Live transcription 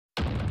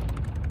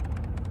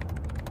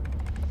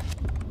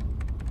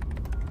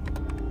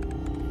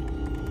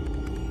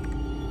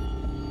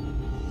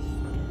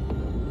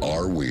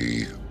Are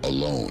we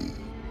alone?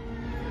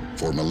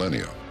 For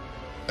millennia,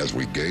 as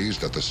we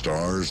gazed at the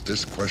stars,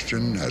 this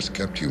question has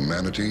kept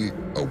humanity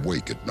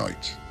awake at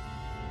night.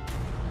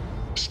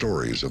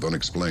 Stories of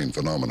unexplained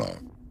phenomena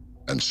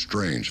and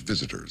strange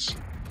visitors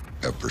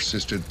have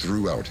persisted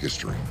throughout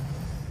history.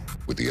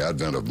 With the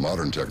advent of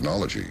modern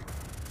technology,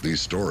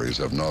 these stories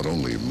have not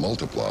only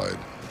multiplied,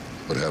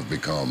 but have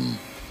become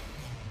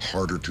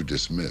harder to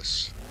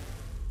dismiss.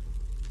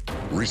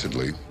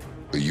 Recently,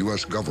 the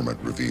U.S. government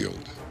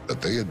revealed that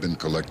they had been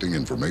collecting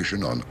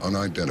information on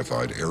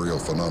unidentified aerial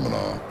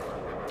phenomena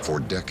for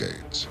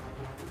decades,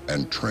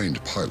 and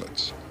trained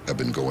pilots have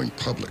been going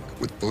public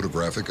with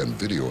photographic and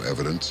video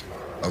evidence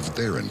of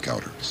their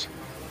encounters.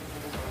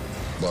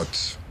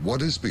 But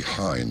what is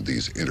behind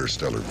these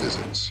interstellar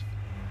visits?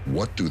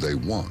 What do they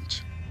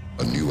want?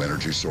 A new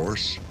energy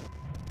source?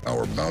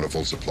 Our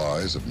bountiful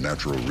supplies of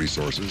natural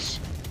resources?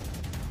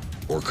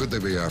 Or could they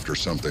be after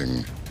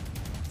something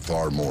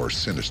far more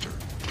sinister?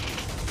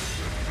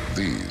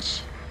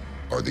 These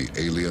are the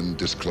Alien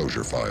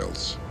Disclosure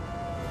Files.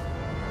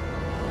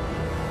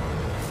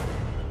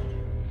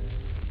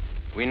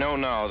 We know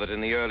now that in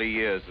the early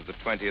years of the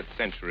 20th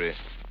century,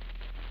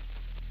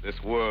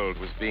 this world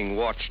was being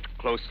watched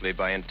closely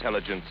by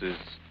intelligences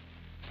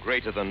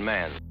greater than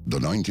man. The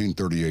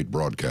 1938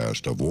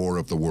 broadcast of War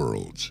of the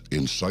Worlds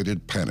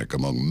incited panic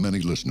among many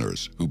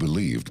listeners who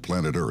believed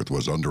planet Earth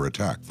was under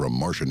attack from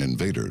Martian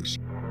invaders.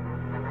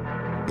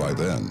 By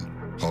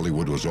then,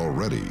 Hollywood was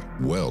already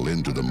well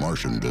into the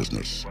Martian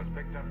business.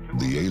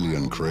 The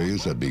alien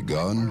craze had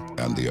begun,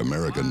 and the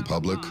American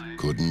public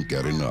couldn't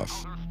get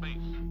enough.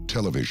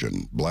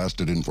 Television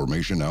blasted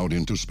information out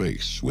into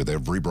space with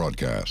every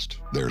broadcast,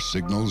 their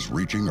signals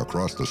reaching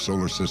across the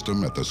solar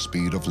system at the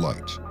speed of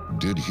light.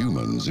 Did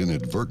humans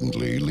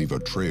inadvertently leave a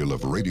trail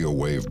of radio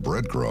wave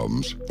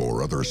breadcrumbs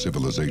for other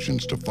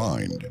civilizations to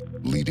find,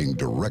 leading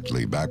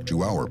directly back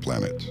to our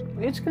planet?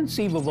 It's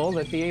conceivable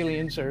that the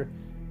aliens are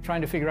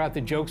trying to figure out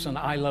the jokes on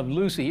I Love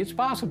Lucy. It's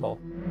possible.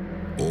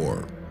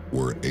 Or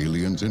were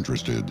aliens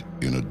interested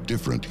in a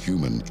different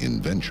human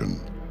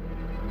invention?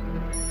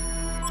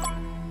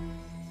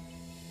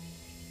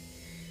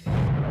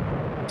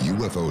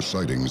 UFO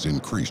sightings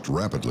increased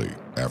rapidly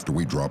after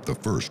we dropped the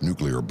first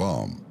nuclear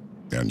bomb,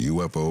 and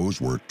UFOs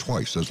were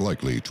twice as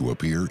likely to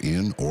appear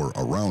in or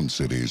around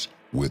cities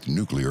with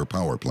nuclear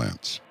power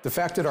plants. The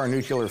fact that our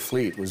nuclear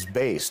fleet was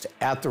based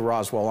at the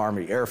Roswell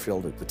Army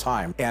Airfield at the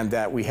time, and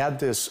that we had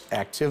this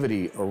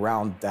activity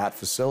around that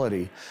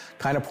facility,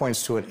 kind of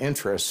points to an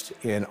interest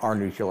in our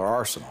nuclear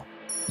arsenal.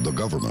 The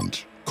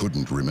government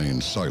couldn't remain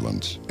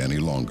silent any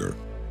longer.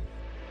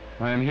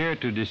 I am here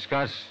to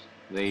discuss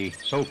the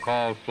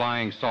so-called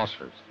flying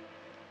saucers.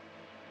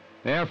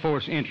 The Air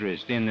Force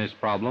interest in this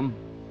problem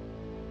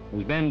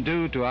has been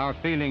due to our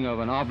feeling of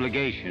an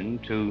obligation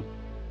to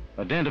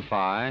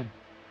identify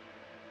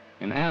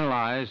and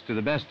analyze to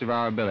the best of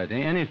our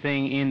ability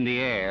anything in the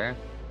air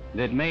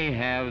that may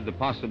have the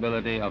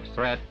possibility of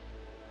threat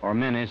or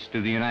menace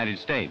to the United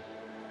States.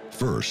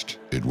 First,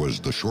 it was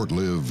the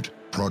short-lived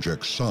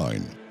Project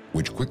Sign,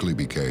 which quickly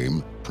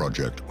became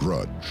Project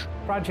Grudge.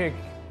 Project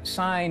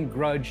Sign,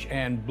 Grudge,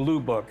 and Blue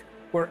Book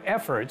were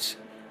efforts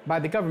by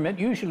the government,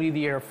 usually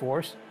the Air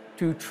Force,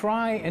 to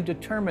try and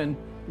determine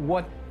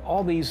what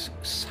all these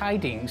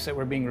sightings that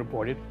were being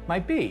reported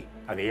might be.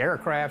 Are they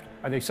aircraft?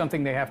 Are they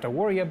something they have to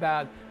worry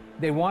about?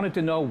 They wanted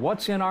to know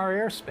what's in our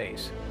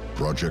airspace.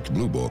 Project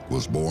Blue Book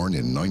was born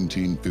in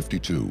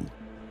 1952,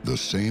 the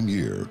same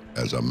year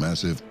as a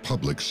massive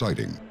public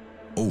sighting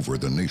over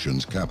the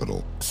nation's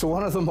capital. So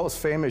one of the most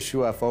famous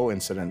UFO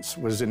incidents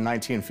was in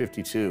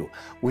 1952,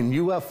 when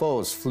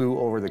UFOs flew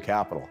over the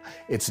Capitol.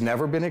 It's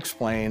never been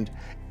explained.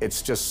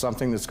 It's just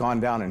something that's gone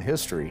down in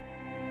history.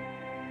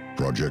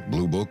 Project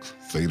Blue Book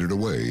faded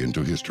away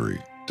into history.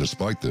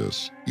 Despite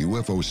this,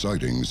 UFO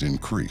sightings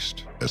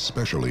increased,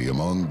 especially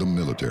among the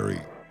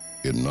military.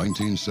 In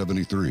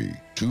 1973,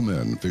 2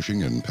 men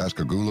fishing in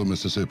Pascagoula,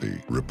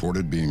 Mississippi,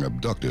 reported being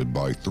abducted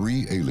by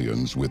 3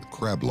 aliens with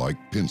crab-like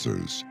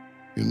pincers.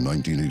 In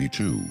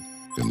 1982,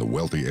 in the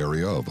wealthy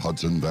area of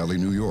Hudson Valley,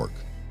 New York,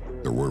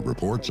 there were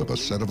reports of a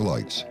set of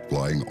lights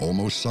flying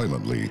almost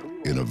silently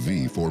in a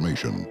V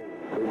formation.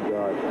 Good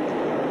God.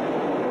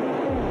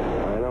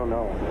 I don't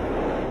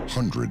know.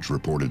 Hundreds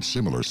reported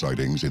similar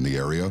sightings in the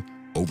area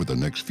over the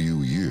next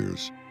few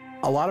years.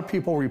 A lot of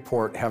people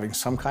report having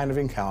some kind of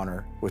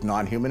encounter with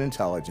non-human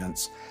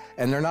intelligence,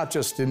 and they're not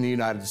just in the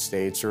United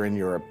States or in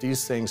Europe.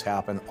 These things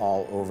happen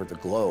all over the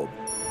globe.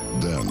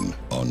 Then,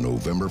 on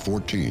November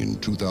 14,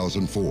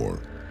 2004,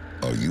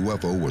 a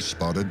UFO was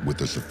spotted with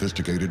the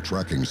sophisticated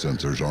tracking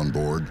sensors on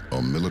board a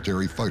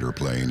military fighter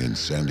plane in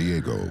San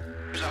Diego.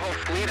 There's a whole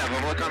fleet of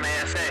them. Look on the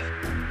ASA.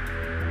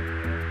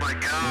 My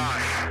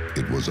gosh.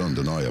 It was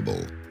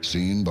undeniable,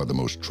 seen by the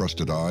most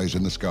trusted eyes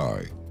in the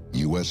sky,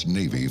 U.S.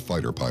 Navy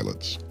fighter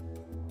pilots.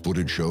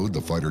 Footage showed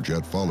the fighter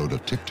jet followed a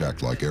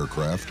tic-tac-like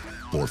aircraft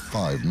for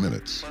 5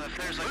 minutes. Well, if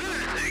there's like, look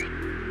at this thing.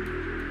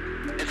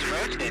 It's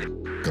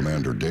rotating.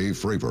 Commander Dave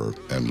Fravor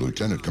and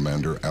Lieutenant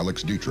Commander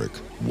Alex Dietrich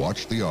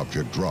watched the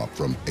object drop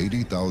from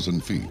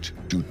 80,000 feet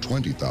to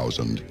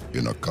 20,000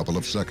 in a couple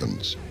of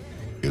seconds.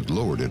 It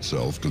lowered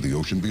itself to the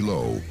ocean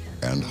below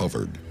and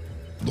hovered.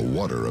 The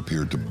water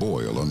appeared to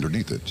boil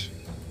underneath it,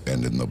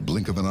 and in the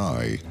blink of an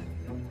eye,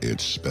 it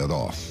sped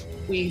off.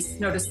 We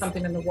noticed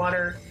something in the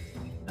water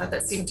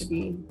that seemed to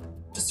be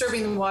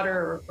disturbing the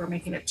water or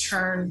making it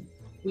churn.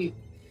 We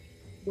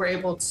were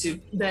able to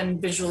then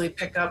visually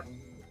pick up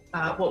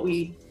what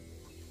we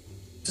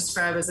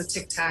describe as a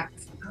tic-tac,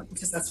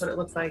 because that's what it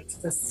looked like,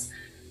 this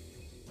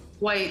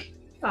white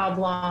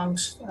oblong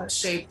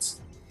shaped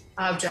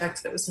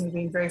object that was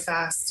moving very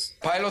fast.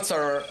 Pilots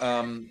are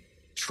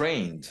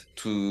trained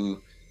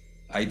to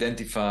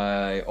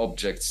identify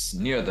objects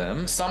near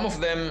them. Some of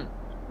them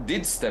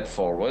did step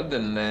forward,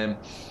 and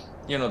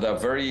they're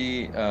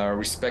very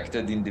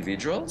respected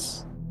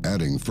individuals.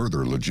 Adding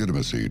further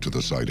legitimacy to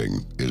the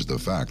sighting is the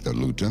fact that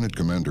Lieutenant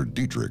Commander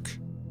Dietrich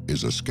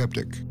is a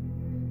skeptic.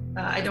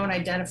 I don't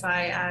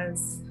identify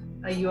as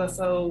a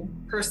UFO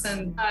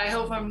person. I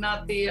hope I'm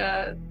not the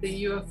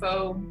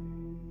UFO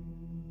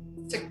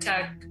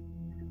tic-tac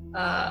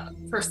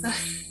person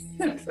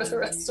for the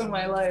rest of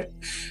my life.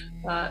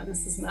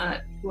 This is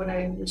not what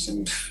I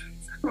envisioned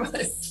for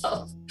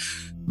myself.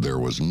 There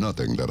was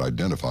nothing that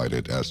identified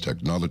it as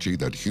technology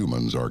that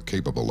humans are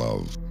capable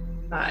of.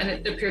 And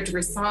it appeared to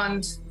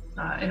respond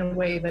in a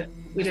way that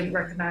we didn't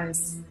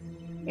recognize,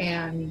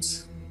 and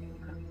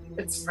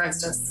it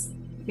surprised us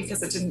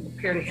because it didn't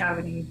appear to have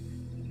any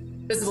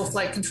visible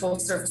flight control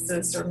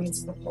surfaces or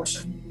means of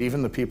propulsion.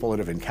 Even the people that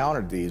have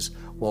encountered these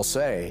will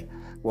say,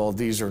 well,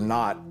 these are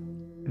not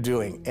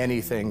doing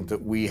anything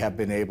that we have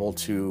been able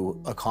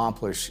to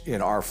accomplish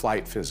in our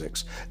flight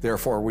physics.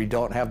 Therefore, we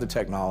don't have the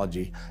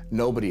technology.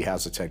 Nobody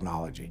has the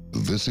technology.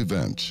 This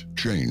event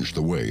changed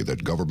the way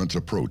that governments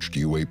approached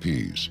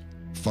UAPs,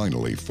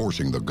 finally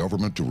forcing the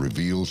government to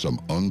reveal some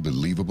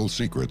unbelievable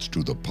secrets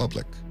to the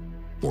public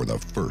for the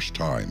first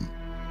time.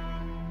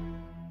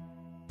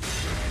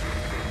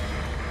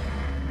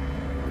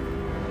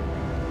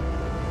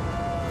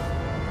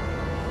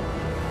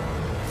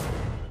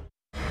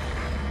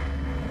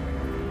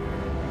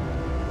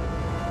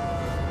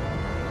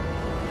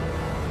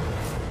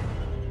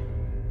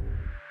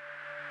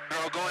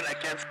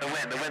 The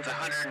wind. The wind's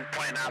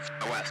 120 knots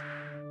to the west.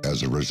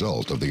 As a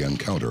result of the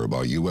encounter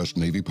by U.S.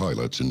 Navy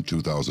pilots in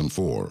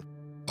 2004,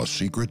 a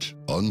secret,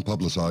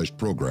 unpublicized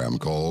program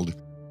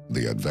called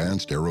the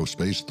Advanced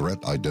Aerospace Threat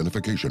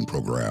Identification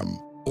Program,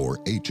 or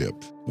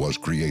ATIP, was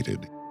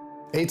created.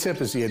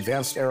 ATIP is the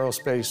Advanced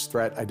Aerospace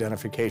Threat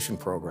Identification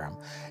Program.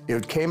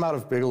 It came out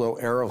of Bigelow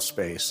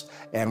Aerospace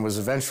and was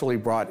eventually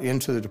brought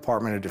into the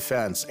Department of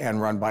Defense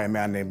and run by a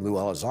man named Lou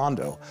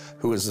Elizondo,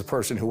 who is the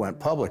person who went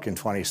public in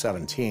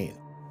 2017.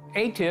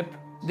 ATIP,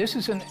 this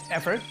is an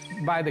effort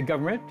by the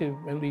government, to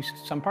at least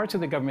some parts of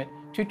the government,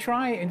 to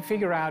try and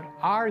figure out,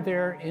 are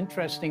there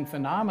interesting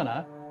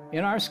phenomena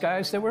in our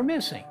skies that we're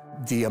missing?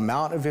 The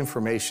amount of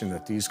information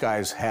that these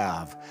guys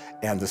have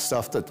and the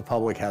stuff that the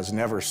public has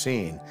never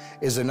seen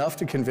is enough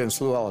to convince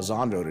Lou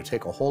Elizondo to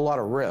take a whole lot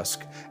of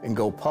risk and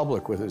go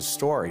public with his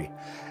story.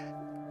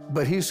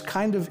 But he's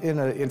kind of in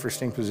an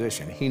interesting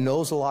position. He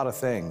knows a lot of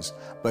things,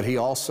 but he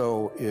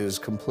also is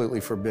completely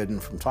forbidden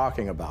from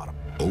talking about them.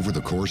 Over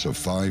the course of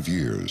 5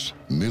 years,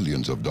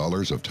 millions of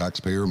dollars of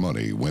taxpayer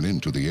money went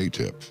into the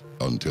ATIP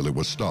until it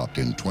was stopped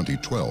in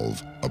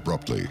 2012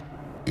 abruptly.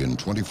 In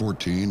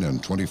 2014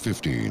 and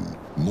 2015,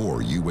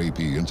 more UAP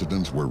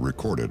incidents were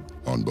recorded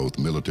on both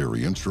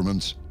military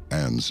instruments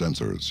and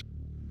sensors.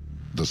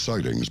 The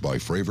sightings by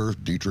Fravor,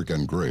 Dietrich,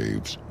 and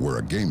Graves were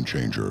a game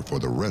changer for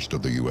the rest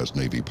of the U.S.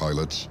 Navy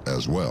pilots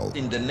as well.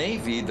 In the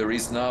Navy, there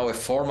is now a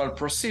formal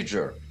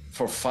procedure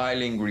for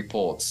filing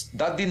reports.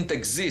 That didn't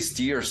exist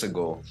years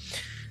ago.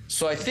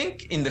 So I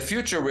think in the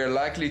future, we're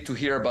likely to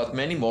hear about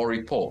many more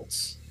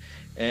reports.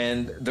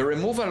 And the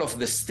removal of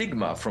the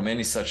stigma from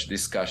any such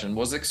discussion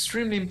was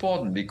extremely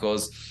important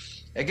because,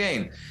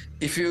 again,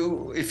 if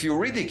you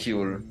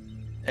ridicule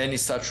any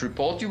such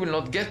report, you will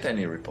not get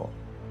any report.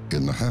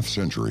 In the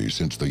half-century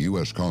since the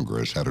U.S.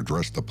 Congress had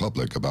addressed the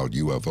public about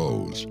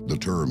UFOs, the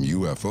term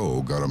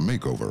UFO got a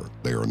makeover.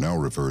 They are now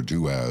referred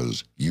to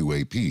as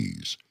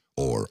UAPs,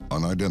 or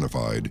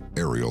Unidentified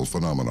Aerial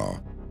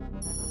Phenomena.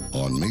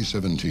 On May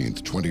 17,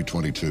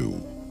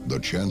 2022, the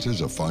chances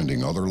of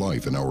finding other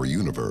life in our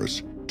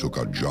universe took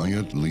a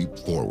giant leap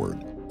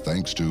forward,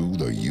 thanks to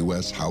the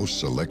U.S. House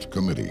Select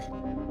Committee.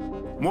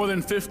 More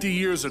than 50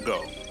 years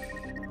ago,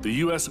 the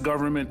U.S.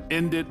 government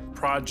ended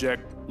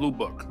Project Blue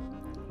Book,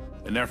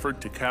 an effort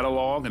to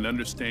catalog and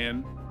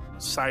understand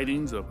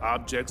sightings of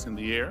objects in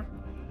the air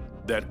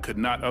that could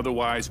not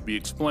otherwise be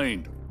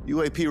explained.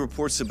 UAP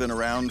reports have been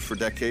around for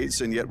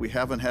decades, and yet we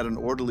haven't had an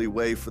orderly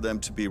way for them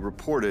to be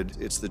reported.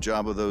 It's the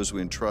job of those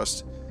we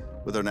entrust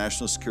with our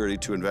national security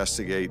to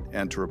investigate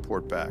and to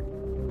report back.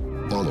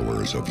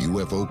 Followers of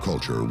UFO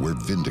culture were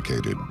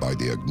vindicated by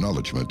the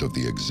acknowledgement of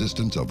the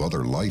existence of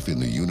other life in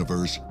the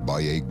universe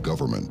by a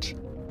government.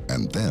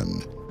 And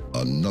then,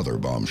 another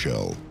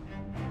bombshell.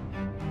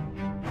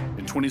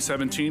 In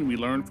 2017, we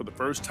learned for the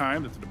first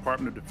time that the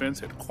Department of Defense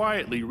had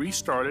quietly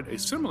restarted a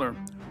similar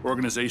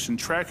organization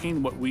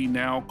tracking what we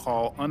now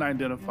call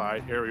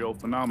Unidentified Aerial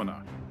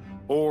Phenomena,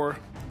 or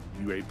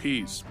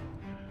UAPs.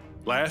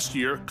 Last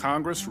year,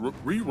 Congress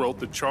rewrote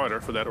the charter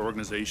for that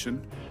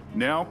organization,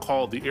 now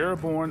called the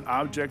Airborne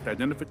Object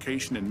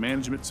Identification and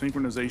Management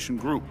Synchronization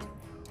Group,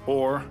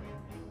 or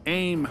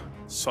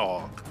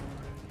AIM-SOG.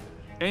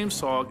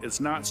 AIM-SOG is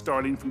not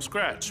starting from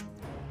scratch.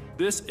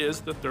 This is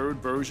the third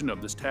version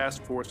of this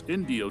task force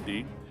in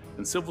DoD,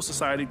 and civil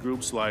society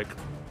groups like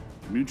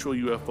Mutual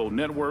UFO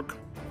Network,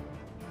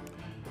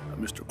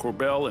 Mr.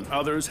 Corbell and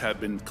others have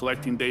been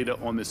collecting data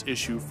on this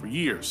issue for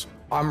years.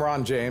 I'm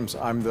Ron James.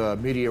 I'm the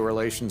Media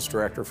Relations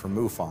Director for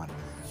MUFON.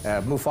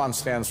 MUFON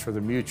stands for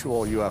the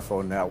Mutual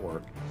UFO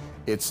Network.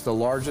 It's the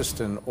largest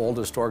and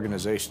oldest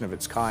organization of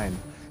its kind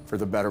for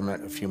the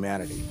betterment of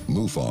humanity.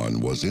 MUFON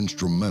was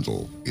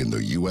instrumental in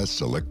the U.S.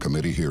 Select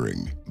Committee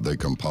hearing. They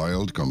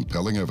compiled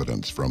compelling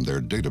evidence from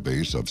their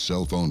database of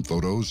cell phone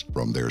photos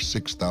from their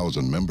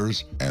 6,000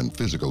 members and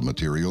physical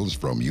materials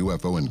from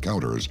UFO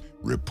encounters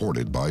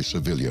reported by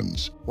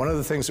civilians. One of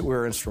the things that we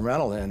were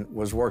instrumental in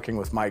was working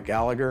with Mike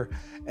Gallagher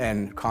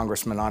and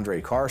Congressman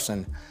Andre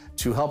Carson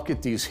to help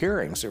get these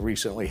hearings that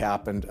recently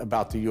happened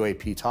about the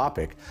UAP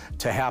topic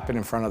to happen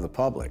in front of the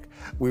public.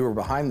 We were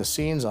behind the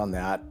scenes on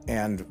that,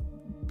 and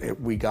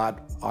we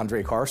got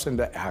Andre Carson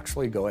to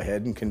actually go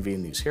ahead and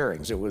convene these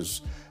hearings. It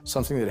was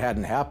something that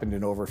hadn't happened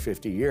in over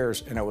 50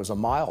 years, and it was a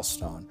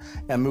milestone.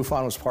 And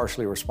MUFON was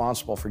partially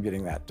responsible for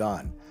getting that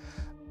done.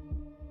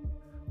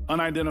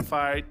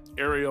 Unidentified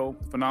aerial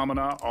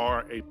phenomena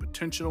are a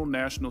potential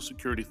national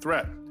security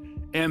threat,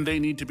 and they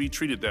need to be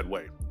treated that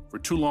way. For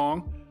too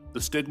long, the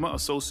stigma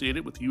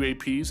associated with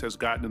UAPs has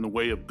gotten in the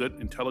way of good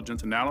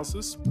intelligence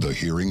analysis. The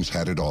hearings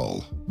had it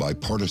all: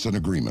 bipartisan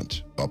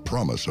agreement, a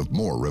promise of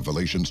more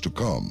revelations to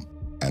come,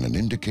 and an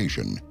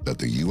indication that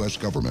the U.S.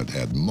 government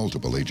had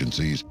multiple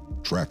agencies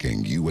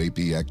tracking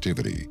UAP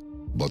activity.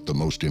 But the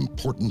most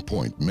important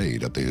point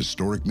made at the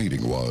historic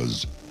meeting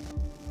was,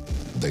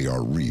 they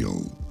are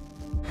real.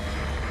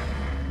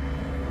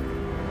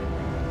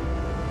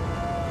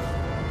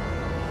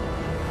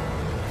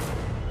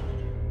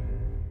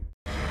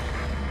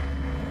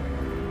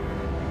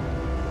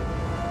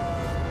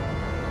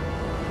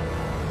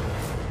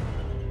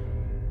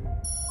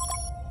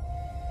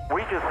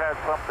 We just had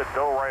something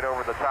go right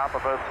over the top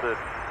of us that,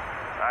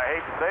 I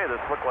hate to say this,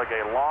 looked like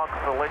a long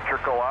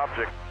cylindrical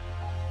object.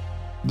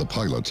 The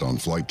pilots on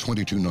Flight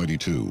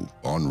 2292,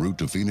 en route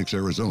to Phoenix,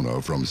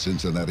 Arizona from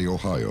Cincinnati,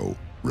 Ohio,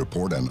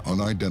 report an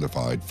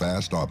unidentified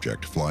fast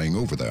object flying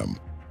over them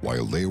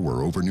while they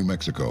were over New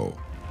Mexico.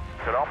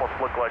 It almost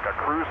looked like a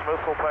cruise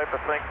missile type of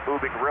thing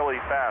moving really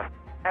fast.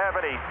 Have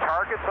any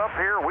targets up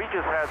here? We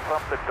just had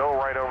something go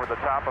right over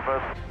the top of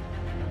us.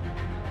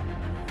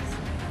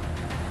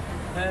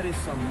 That is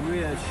some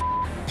real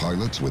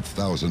Pilots with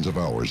thousands of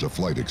hours of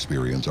flight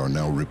experience are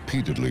now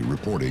repeatedly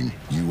reporting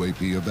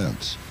UAP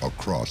events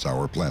across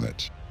our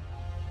planet.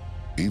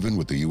 Even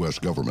with the U.S.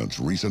 government's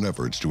recent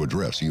efforts to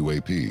address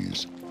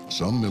UAPs,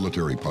 some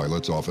military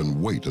pilots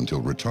often wait until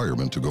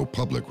retirement to go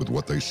public with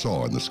what they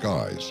saw in the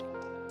skies.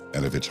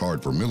 And if it's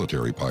hard for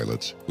military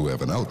pilots who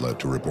have an outlet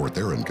to report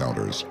their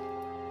encounters,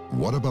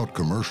 what about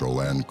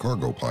commercial and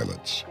cargo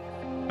pilots?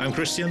 I'm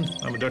Christian.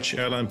 I'm a Dutch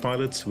airline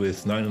pilot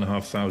with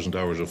 9,500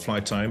 hours of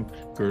flight time,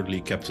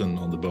 currently captain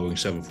on the Boeing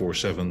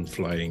 747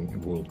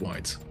 flying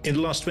worldwide. In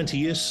the last 20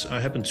 years, I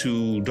happened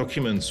to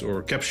document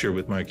or capture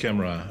with my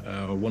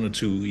camera one or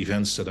two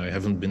events that I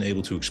haven't been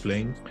able to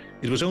explain.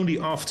 It was only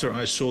after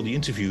I saw the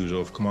interviews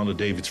of Commander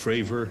David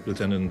Fravor,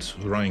 Lieutenant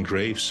Ryan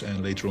Graves,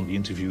 and later on the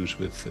interviews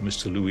with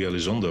Mr. Louis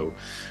Elizondo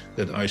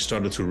that I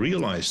started to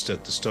realize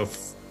that the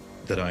stuff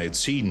that I had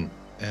seen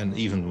and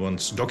even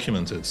once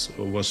documented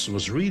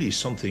was really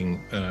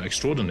something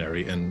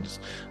extraordinary and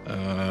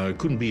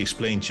couldn't be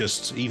explained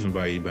just even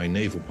by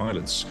naval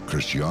pilots.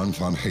 Christian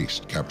van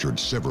Heest captured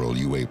several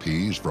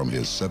UAPs from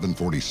his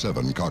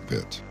 747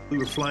 cockpit. We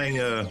were flying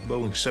a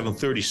Boeing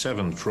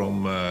 737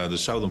 from the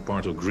southern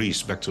part of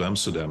Greece back to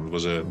Amsterdam. It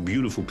was a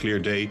beautiful, clear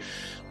day.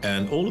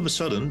 And all of a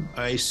sudden,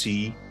 I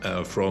see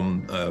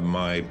from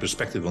my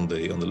perspective on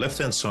the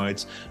left-hand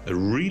side, a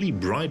really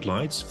bright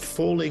light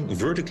falling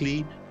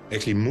vertically,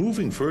 actually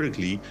moving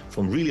vertically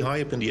from really high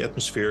up in the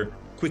atmosphere,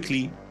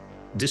 quickly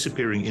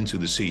disappearing into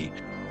the sea.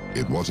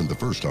 It wasn't the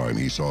first time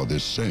he saw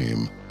this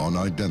same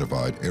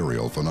unidentified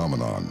aerial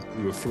phenomenon.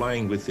 We were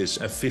flying with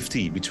this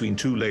F-50 between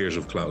two layers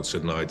of clouds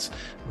at night,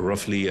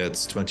 roughly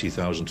at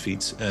 20,000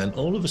 feet. And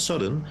all of a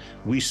sudden,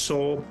 we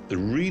saw a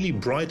really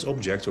bright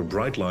object or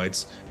bright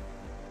light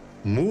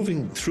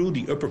moving through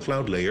the upper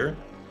cloud layer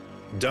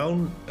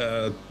down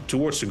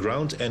towards the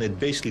ground, and it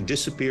basically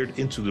disappeared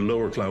into the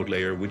lower cloud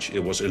layer, which it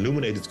was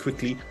illuminated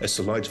quickly as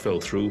the light fell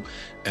through,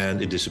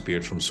 and it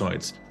disappeared from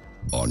sight.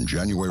 On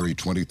January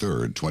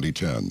 23,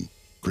 2010,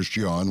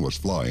 Christian was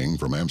flying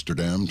from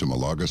Amsterdam to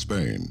Malaga,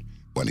 Spain,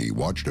 when he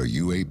watched a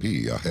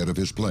UAP ahead of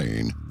his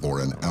plane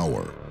for an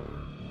hour.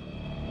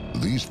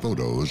 These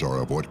photos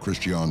are of what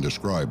Christian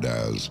described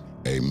as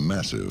a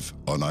massive,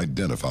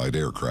 unidentified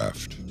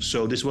aircraft.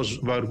 So this was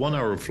about 1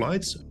 hour of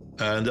flight,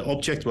 and the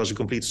object was a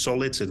complete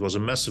solid. It was a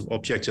massive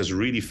object that's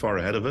really far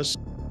ahead of us.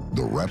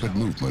 The rapid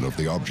movement of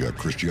the object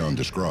Christian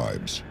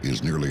describes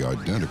is nearly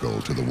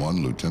identical to the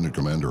one Lieutenant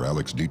Commander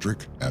Alex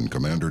Dietrich and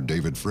Commander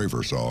David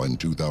Fravor saw in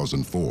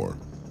 2004.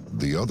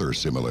 The other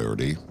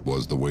similarity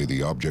was the way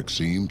the object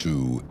seemed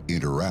to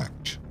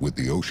interact with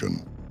the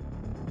ocean.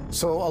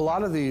 So a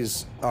lot of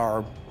these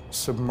are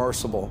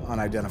submersible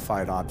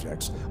unidentified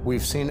objects.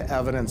 We've seen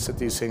evidence that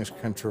these things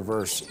can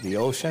traverse the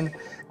ocean,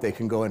 they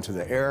can go into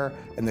the air,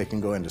 and they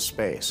can go into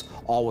space,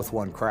 all with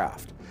one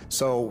craft.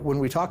 So when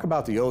we talk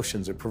about the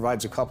oceans, it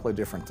provides a couple of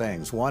different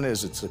things. One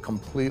is it's a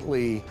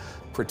completely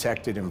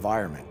protected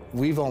environment.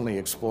 We've only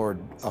explored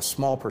a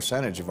small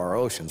percentage of our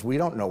oceans. We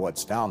don't know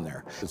what's down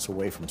there. It's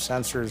away from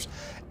sensors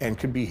and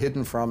could be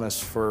hidden from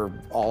us for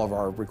all of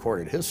our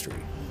recorded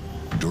history.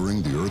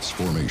 During the Earth's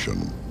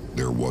formation,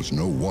 there was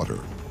no water.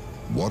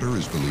 Water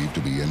is believed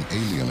to be an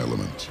alien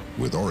element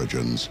with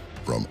origins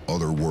from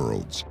other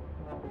worlds.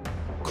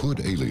 Could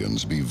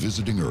aliens be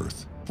visiting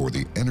Earth for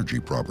the energy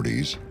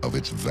properties of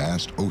its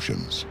vast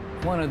oceans?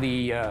 One of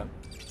the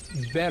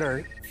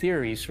better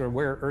theories for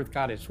where Earth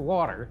got its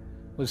water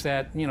was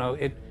that,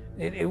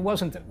 it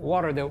wasn't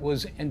water that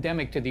was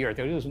endemic to the Earth.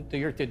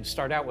 The Earth didn't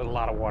start out with a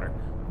lot of water,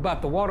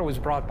 but the water was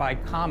brought by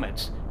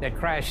comets that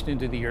crashed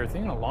into the Earth, a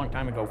long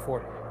time ago,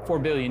 4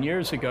 billion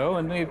years ago,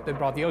 and they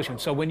brought the ocean.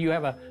 So when you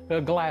have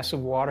a glass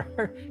of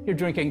water, you're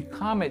drinking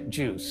comet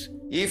juice.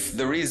 If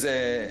there is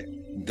a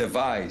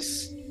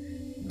device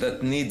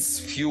that needs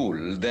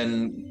fuel,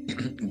 then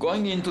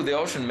going into the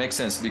ocean makes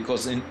sense,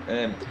 because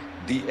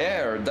the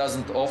air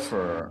doesn't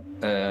offer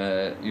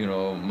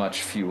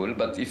much fuel.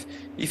 But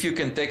if you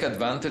can take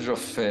advantage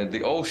of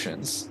the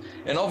oceans,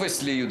 and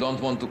obviously you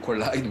don't want to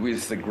collide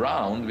with the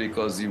ground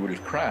because you will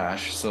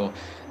crash.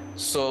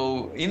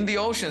 So in the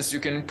oceans, you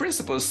can in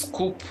principle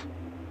scoop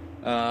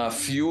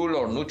fuel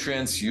or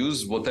nutrients,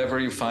 use whatever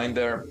you find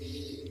there.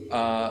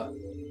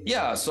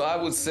 So I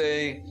would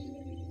say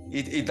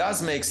it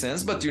does make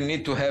sense, but you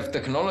need to have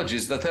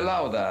technologies that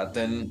allow that.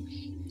 And,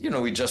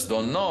 we just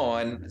don't know.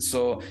 And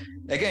so,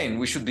 again,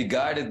 we should be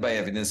guided by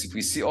evidence. If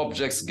we see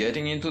objects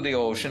getting into the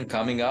ocean,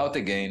 coming out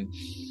again,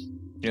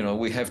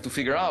 we have to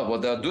figure out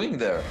what they're doing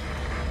there.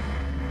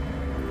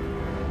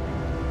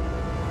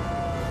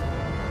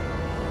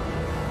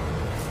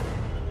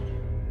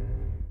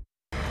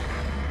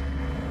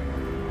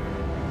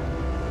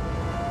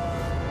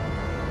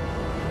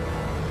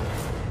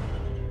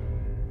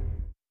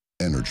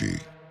 Energy.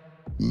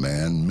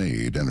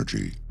 Man-made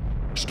energy.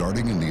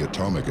 Starting in the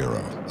atomic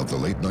era of the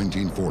late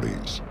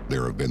 1940s,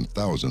 there have been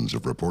thousands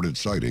of reported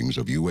sightings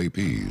of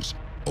UAPs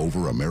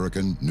over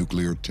American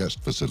nuclear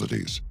test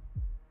facilities.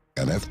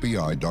 An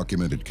FBI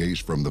documented case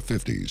from the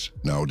 50s,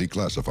 now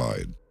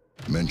declassified,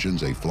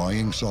 mentions a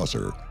flying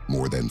saucer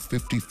more than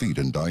 50 feet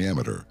in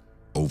diameter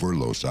over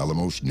Los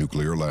Alamos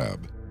Nuclear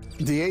Lab.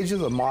 The age of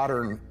the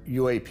modern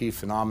UAP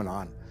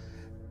phenomenon,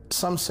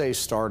 some say,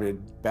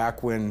 started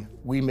back when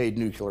we made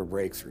nuclear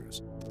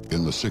breakthroughs.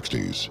 In the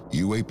 60s,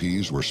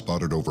 UAPs were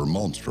spotted over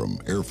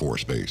Malmstrom Air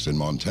Force Base in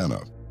Montana,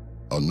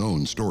 a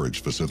known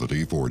storage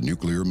facility for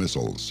nuclear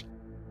missiles.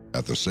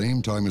 At the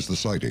same time as the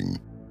sighting,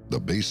 the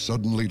base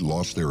suddenly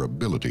lost their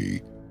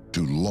ability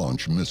to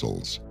launch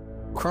missiles.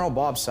 Colonel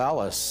Bob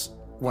Salas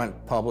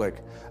went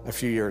public a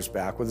few years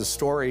back with a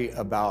story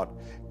about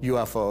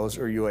UFOs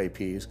or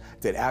UAPs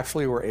that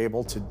actually were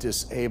able to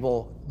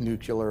disable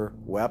nuclear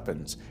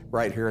weapons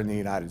right here in the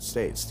United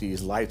States.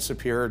 These lights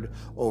appeared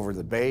over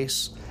the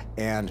base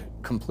and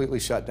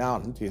completely shut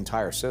down the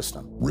entire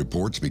system.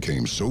 Reports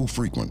became so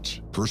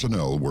frequent,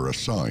 personnel were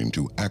assigned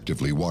to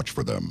actively watch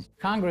for them.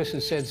 Congress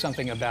has said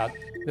something about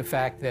the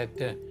fact that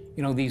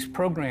these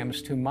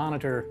programs to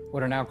monitor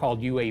what are now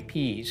called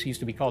UAPs,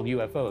 used to be called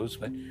UFOs,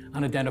 but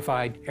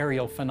Unidentified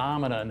Aerial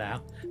Phenomena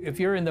now.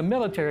 If you're in the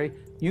military,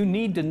 you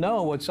need to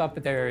know what's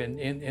up there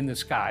in the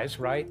skies,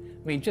 right?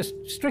 I mean, just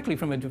strictly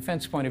from a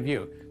defense point of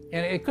view.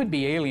 And it could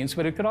be aliens,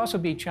 but it could also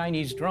be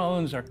Chinese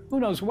drones or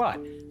who knows what.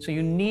 So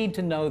you need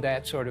to know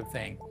that sort of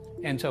thing.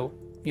 And so,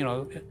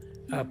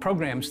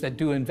 programs that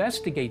do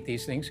investigate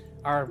these things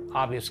are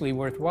obviously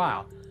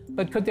worthwhile.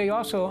 But could they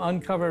also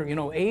uncover,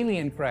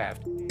 alien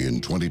craft?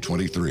 In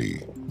 2023,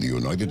 the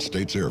United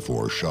States Air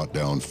Force shot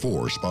down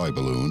 4 spy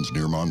balloons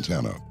near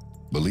Montana,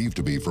 believed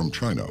to be from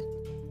China,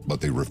 but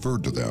they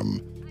referred to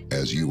them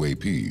as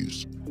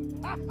UAPs.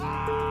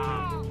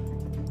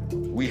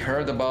 We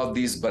heard about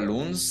these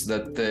balloons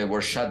that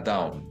were shut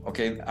down.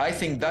 Okay, I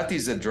think that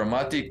is a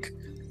dramatic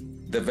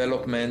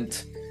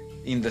development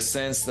in the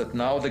sense that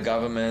now the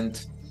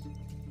government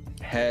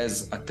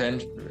has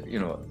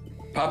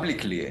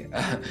publicly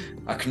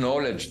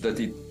acknowledged that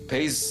it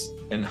pays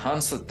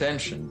enhanced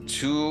attention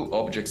to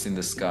objects in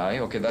the sky.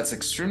 Okay, that's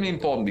extremely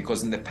important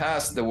because in the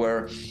past there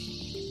was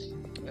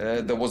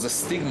a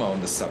stigma on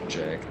the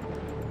subject.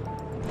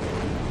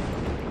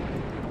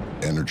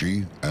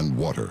 Energy and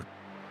water.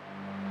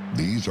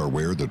 These are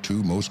where the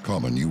two most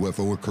common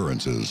UFO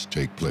occurrences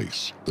take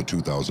place. The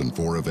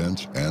 2004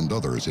 event and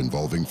others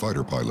involving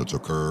fighter pilots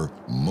occur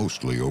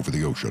mostly over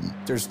the ocean.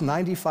 There's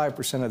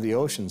 95% of the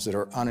oceans that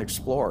are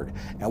unexplored,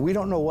 and we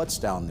don't know what's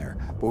down there,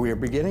 but we are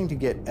beginning to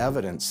get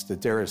evidence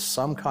that there is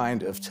some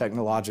kind of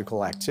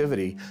technological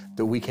activity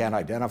that we can't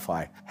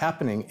identify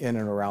happening in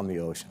and around the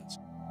oceans.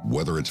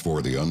 Whether it's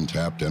for the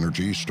untapped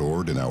energy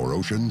stored in our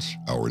oceans,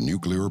 our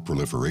nuclear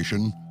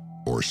proliferation,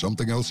 or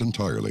something else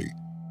entirely,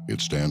 it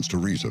stands to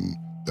reason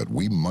that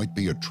we might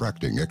be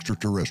attracting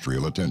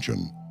extraterrestrial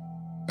attention.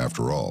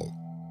 After all,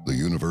 the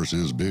universe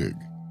is big,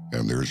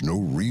 and there's no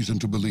reason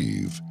to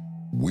believe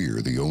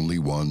we're the only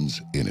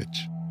ones in it.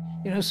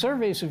 You know,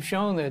 surveys have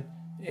shown that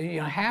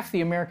half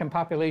the American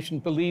population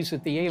believes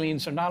that the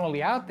aliens are not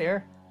only out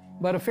there,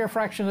 but a fair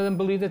fraction of them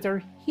believe that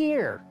they're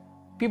here.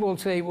 People will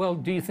say, well,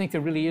 do you think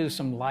there really is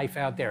some life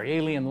out there,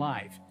 alien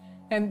life?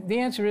 And the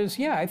answer is,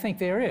 yeah, I think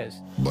there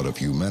is. But if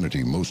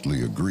humanity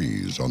mostly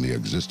agrees on the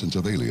existence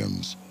of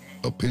aliens,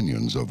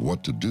 opinions of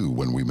what to do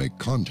when we make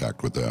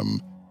contact with them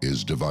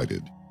is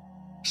divided.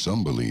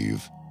 Some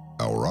believe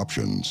our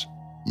options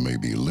may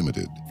be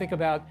limited. Think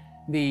about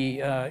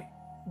the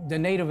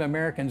Native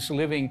Americans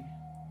living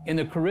in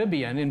the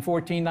Caribbean in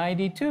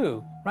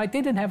 1492, right?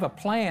 They didn't have a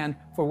plan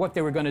for what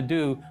they were going to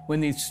do when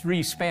these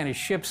 3 Spanish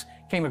ships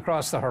came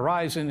across the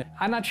horizon.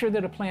 I'm not sure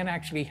that a plan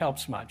actually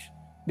helps much,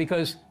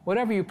 because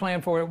whatever you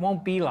plan for, it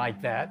won't be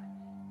like that.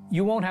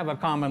 You won't have a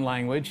common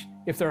language.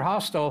 If they're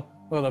hostile,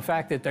 well, the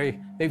fact that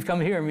they've come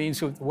here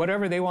means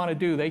whatever they want to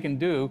do, they can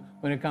do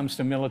when it comes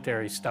to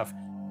military stuff.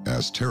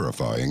 As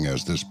terrifying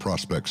as this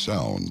prospect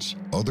sounds,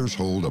 others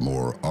hold a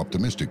more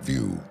optimistic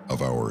view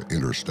of our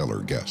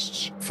interstellar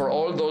guests. For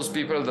all those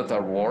people that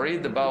are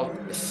worried about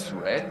a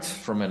threat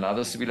from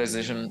another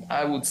civilization,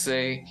 I would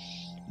say,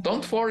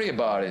 don't worry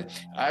about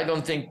it. I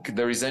don't think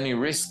there is any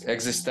risk,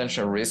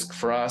 existential risk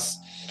for us.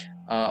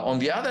 On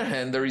the other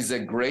hand, there is a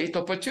great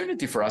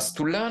opportunity for us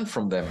to learn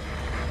from them.